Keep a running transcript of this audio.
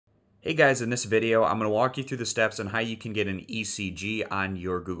Hey guys, in this video, I'm going to walk you through the steps on how you can get an ECG on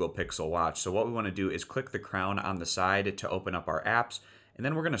your Google Pixel Watch. So what we want to do is click the crown on the side to open up our apps, and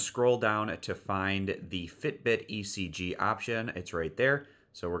then we're going to scroll down to find the Fitbit ECG option. It's right there.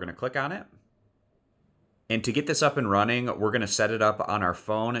 So we're going to click on it. And to get this up and running, we're going to set it up on our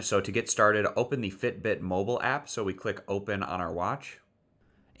phone. So to get started, open the Fitbit mobile app. So we click open on our watch.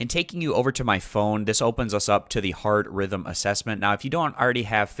 And taking you over to my phone, this opens us up to the heart rhythm assessment. Now, if you don't already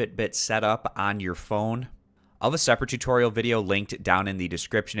have Fitbit set up on your phone, I'll have a separate tutorial video linked down in the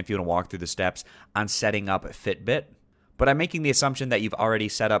description if you want to walk through the steps on setting up Fitbit. But I'm making the assumption that you've already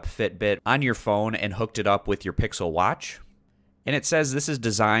set up Fitbit on your phone and hooked it up with your Pixel Watch. And it says this is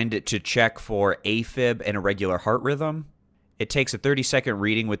designed to check for AFib and irregular heart rhythm. It takes a 30-second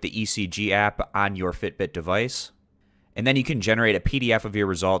reading with the ECG app on your Fitbit device. And then you can generate a PDF of your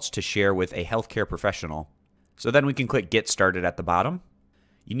results to share with a healthcare professional. So then we can click Get Started at the bottom.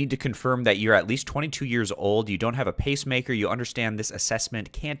 You need to confirm that you're at least 22 years old, you don't have a pacemaker, you understand this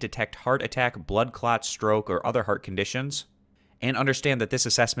assessment can't detect heart attack, blood clot, stroke, or other heart conditions, and understand that this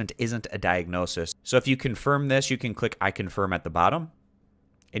assessment isn't a diagnosis. So if you confirm this, you can click I confirm at the bottom.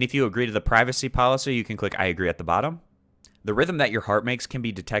 And if you agree to the privacy policy, you can click I agree at the bottom. The rhythm that your heart makes can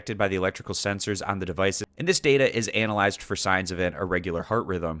be detected by the electrical sensors on the device, and this data is analyzed for signs of an irregular heart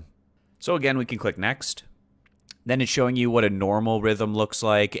rhythm. So again, we can click Next. Then it's showing you what a normal rhythm looks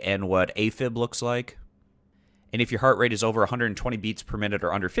like and what AFib looks like. And if your heart rate is over 120 beats per minute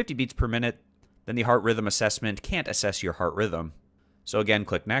or under 50 beats per minute, then the heart rhythm assessment can't assess your heart rhythm. So again,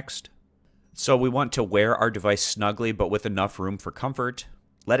 click Next. So we want to wear our device snugly but with enough room for comfort.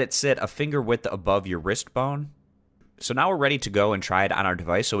 Let it sit a finger width above your wrist bone. So now we're ready to go and try it on our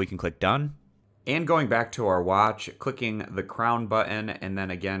device, so we can click Done. And going back to our watch, clicking the crown button, and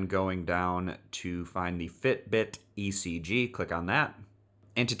then again going down to find the Fitbit ECG, click on that.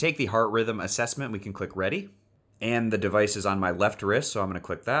 And to take the heart rhythm assessment, we can click Ready. And the device is on my left wrist, so I'm going to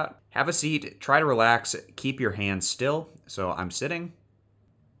click that. Have a seat, try to relax, keep your hands still, so I'm sitting.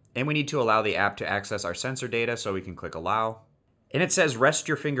 And we need to allow the app to access our sensor data, so we can click Allow. And it says rest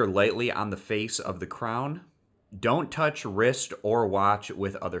your finger lightly on the face of the crown. Don't touch wrist or watch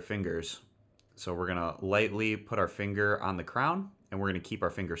with other fingers. So we're gonna lightly put our finger on the crown and we're gonna keep our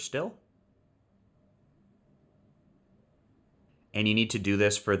finger still. And you need to do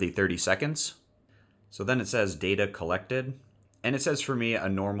this for the 30 seconds. So then it says data collected. And it says for me a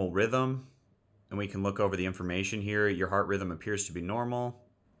normal rhythm. And we can look over the information here. Your heart rhythm appears to be normal.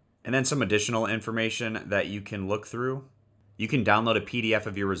 And then some additional information that you can look through. You can download a PDF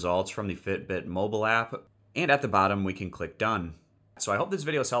of your results from the Fitbit mobile app. And at the bottom, we can click Done. So I hope this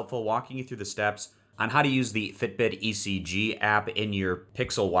video is helpful walking you through the steps on how to use the Fitbit ECG app in your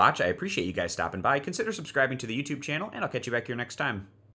Pixel Watch. I appreciate you guys stopping by. Consider subscribing to the YouTube channel, and I'll catch you back here next time.